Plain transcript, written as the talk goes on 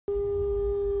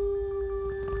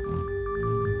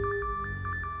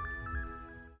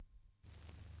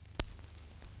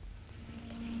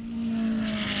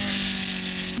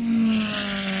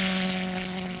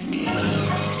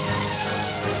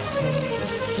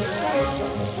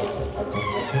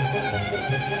For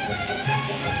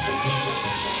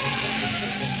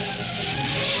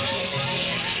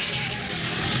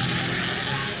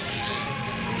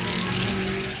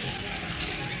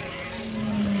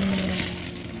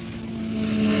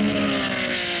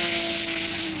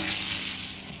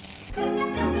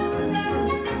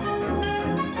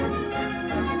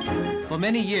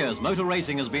many years, motor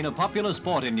racing has been a popular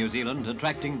sport in New Zealand,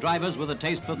 attracting drivers with a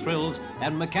taste for thrills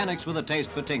and mechanics with a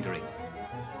taste for tinkering.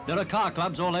 There are car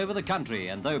clubs all over the country,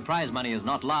 and though prize money is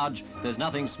not large, there's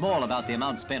nothing small about the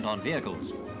amount spent on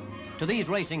vehicles. To these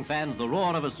racing fans, the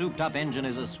roar of a souped-up engine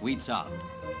is a sweet sound.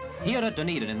 Here at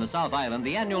Dunedin in the South Island,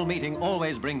 the annual meeting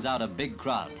always brings out a big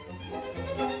crowd.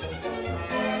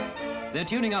 They're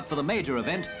tuning up for the major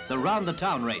event, the Round the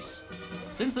Town race.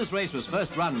 Since this race was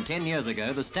first run 10 years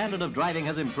ago, the standard of driving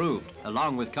has improved,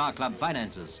 along with car club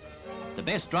finances. The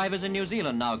best drivers in New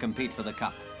Zealand now compete for the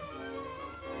cup.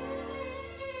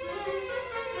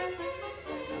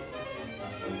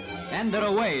 And they're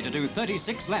away to do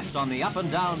 36 laps on the up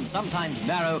and down, sometimes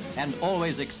narrow and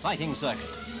always exciting circuit.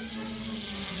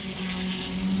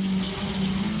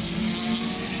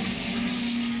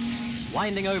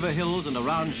 Winding over hills and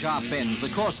around sharp bends, the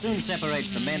course soon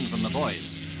separates the men from the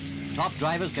boys. Top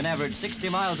drivers can average 60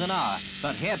 miles an hour,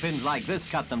 but hairpins like this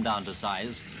cut them down to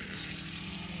size.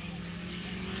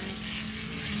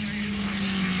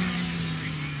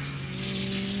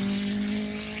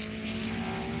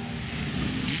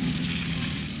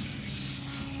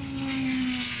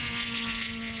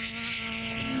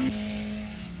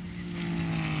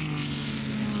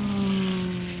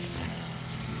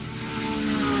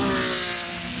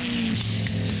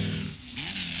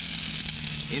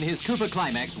 In his Cooper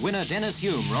Climax, winner Dennis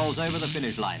Hume rolls over the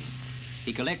finish line.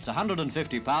 He collects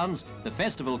 £150, the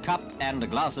Festival Cup and a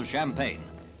glass of champagne,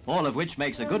 all of which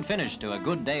makes a good finish to a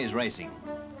good day's racing.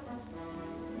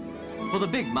 For the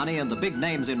big money and the big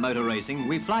names in motor racing,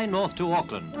 we fly north to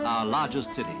Auckland, our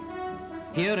largest city.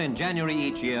 Here in January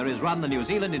each year is run the New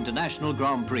Zealand International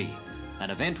Grand Prix, an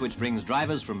event which brings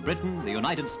drivers from Britain, the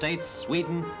United States,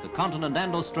 Sweden, the continent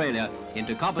and Australia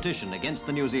into competition against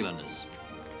the New Zealanders.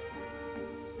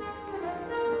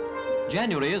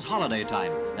 January is holiday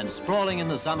time, and sprawling in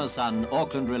the summer sun,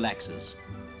 Auckland relaxes.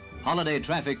 Holiday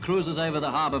traffic cruises over the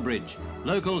harbour bridge.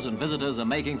 Locals and visitors are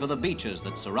making for the beaches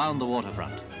that surround the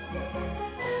waterfront.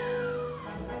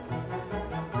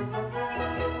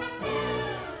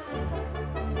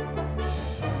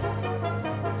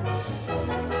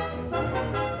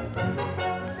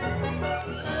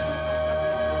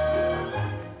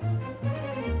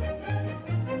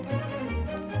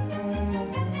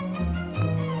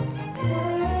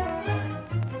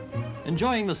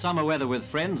 Enjoying the summer weather with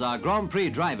friends are Grand Prix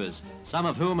drivers, some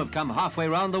of whom have come halfway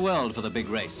round the world for the big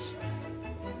race.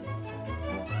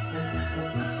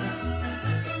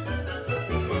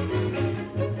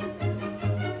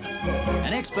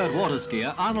 An expert water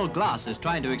skier, Arnold Glass, is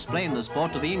trying to explain the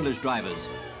sport to the English drivers.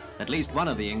 At least one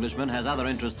of the Englishmen has other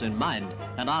interests in mind,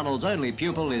 and Arnold's only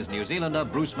pupil is New Zealander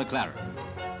Bruce McLaren.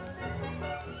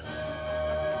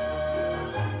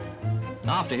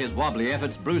 After his wobbly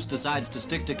efforts, Bruce decides to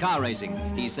stick to car racing.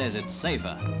 He says it's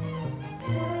safer.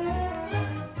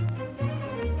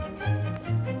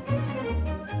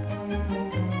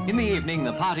 In the evening,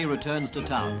 the party returns to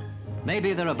town.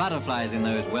 Maybe there are butterflies in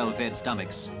those well-fed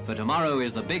stomachs, for tomorrow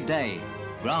is the big day,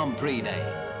 Grand Prix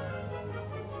Day.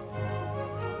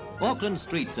 Auckland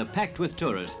streets are packed with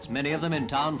tourists, many of them in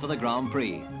town for the Grand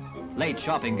Prix. Late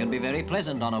shopping can be very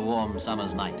pleasant on a warm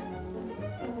summer's night.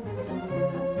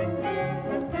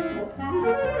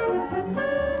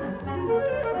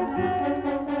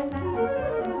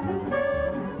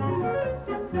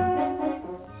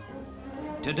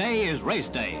 Today is race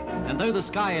day, and though the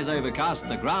sky is overcast,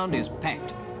 the ground is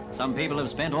packed. Some people have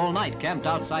spent all night camped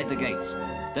outside the gates.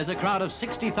 There's a crowd of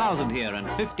 60,000 here, and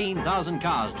 15,000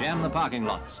 cars jam the parking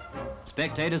lots.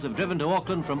 Spectators have driven to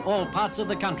Auckland from all parts of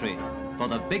the country for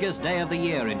the biggest day of the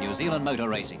year in New Zealand motor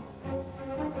racing.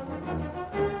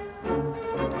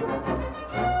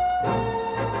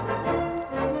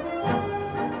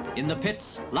 In the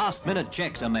pits, last-minute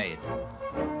checks are made.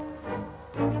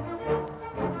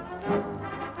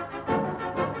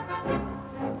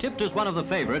 Tipped as one of the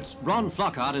favourites, Ron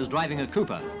Flockhart is driving a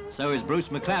Cooper. So is Bruce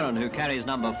McLaren, who carries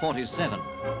number 47.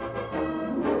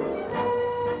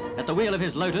 At the wheel of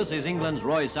his Lotus is England's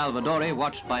Roy Salvadori,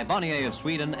 watched by Bonnier of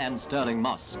Sweden and Sterling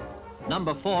Moss.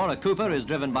 Number 4, a Cooper, is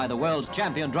driven by the world's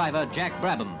champion driver Jack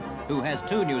Brabham, who has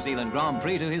 2 New Zealand Grand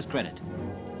Prix to his credit.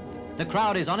 The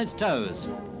crowd is on its toes,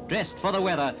 dressed for the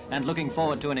weather and looking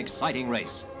forward to an exciting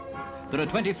race. There are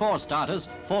 24 starters,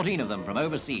 14 of them from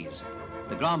overseas.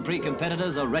 The Grand Prix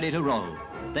competitors are ready to roll.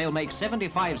 They'll make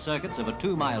 75 circuits of a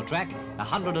 2-mile track,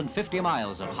 150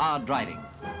 miles of hard driving.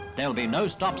 There'll be no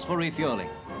stops for refueling.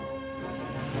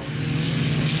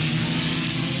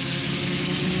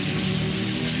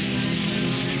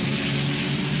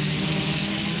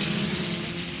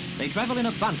 They travel in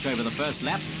a bunch over the first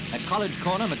lap. At College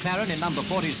Corner, McLaren in number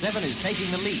 47 is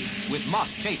taking the lead, with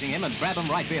Moss chasing him and Brabham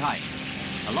right behind.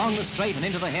 Along the straight and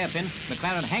into the hairpin,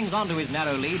 McLaren hangs on to his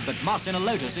narrow lead, but Moss in a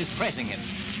Lotus is pressing him.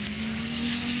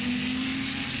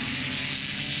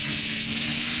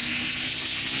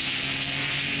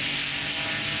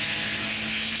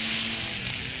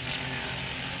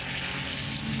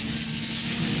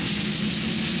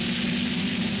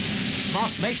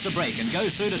 Moss makes the break and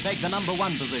goes through to take the number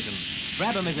 1 position.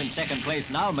 Brabham is in second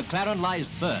place now. McLaren lies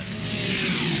third.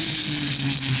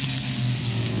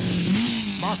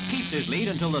 Moss keeps his lead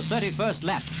until the 31st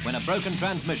lap, when a broken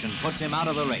transmission puts him out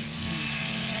of the race.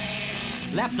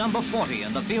 Lap number 40,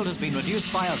 and the field has been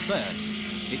reduced by a third.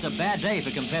 It's a bad day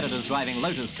for competitors driving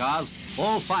Lotus cars.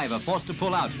 All 5 are forced to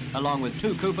pull out, along with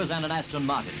 2 Coopers and an Aston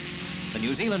Martin. The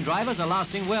New Zealand drivers are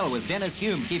lasting well, with Dennis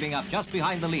Hume keeping up just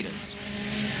behind the leaders.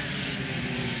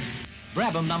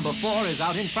 Brabham, number 4, is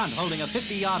out in front, holding a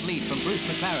 50-yard lead from Bruce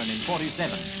McLaren in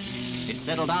 47. It's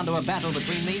settled down to a battle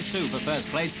between these two for first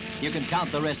place. You can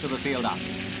count the rest of the field up.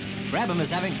 Brabham is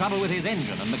having trouble with his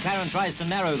engine, and McLaren tries to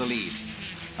narrow the lead.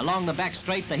 Along the back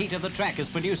straight, the heat of the track is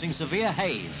producing severe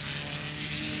haze.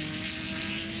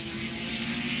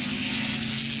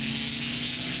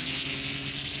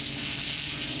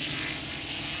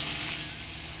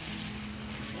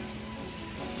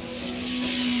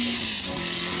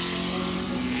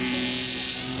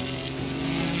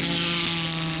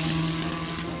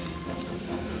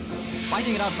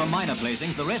 Fighting it out for minor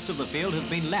placings, the rest of the field has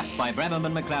been lapped by Brabham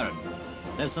and McLaren.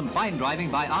 There's some fine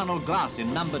driving by Arnold Glass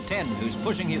in number 10, who's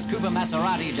pushing his Cooper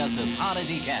Maserati just as hard as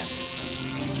he can.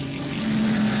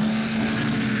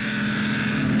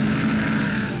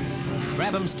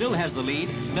 Brabham still has the lead,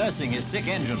 nursing his sick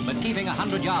engine, but keeping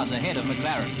 100 yards ahead of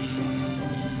McLaren.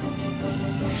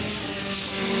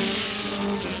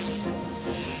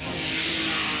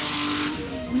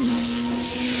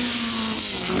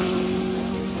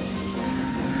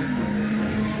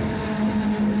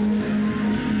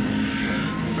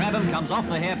 Brabham comes off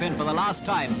the hairpin for the last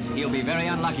time. He'll be very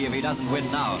unlucky if he doesn't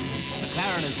win now.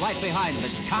 McLaren is right behind,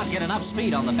 but can't get enough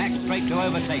speed on the back straight to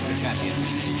overtake the champion.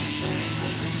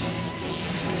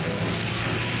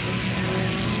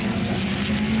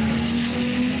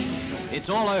 It's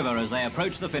all over as they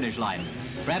approach the finish line.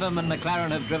 Brabham and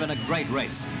McLaren have driven a great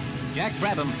race. Jack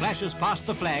Brabham flashes past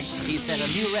the flag. He set a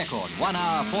new record, 1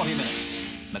 hour, 40 minutes.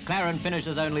 McLaren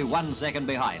finishes only 1 second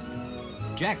behind.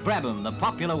 Jack Brabham, the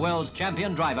popular world's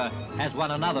champion driver, has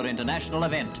won another international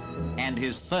event and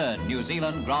his 3rd New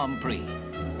Zealand Grand Prix.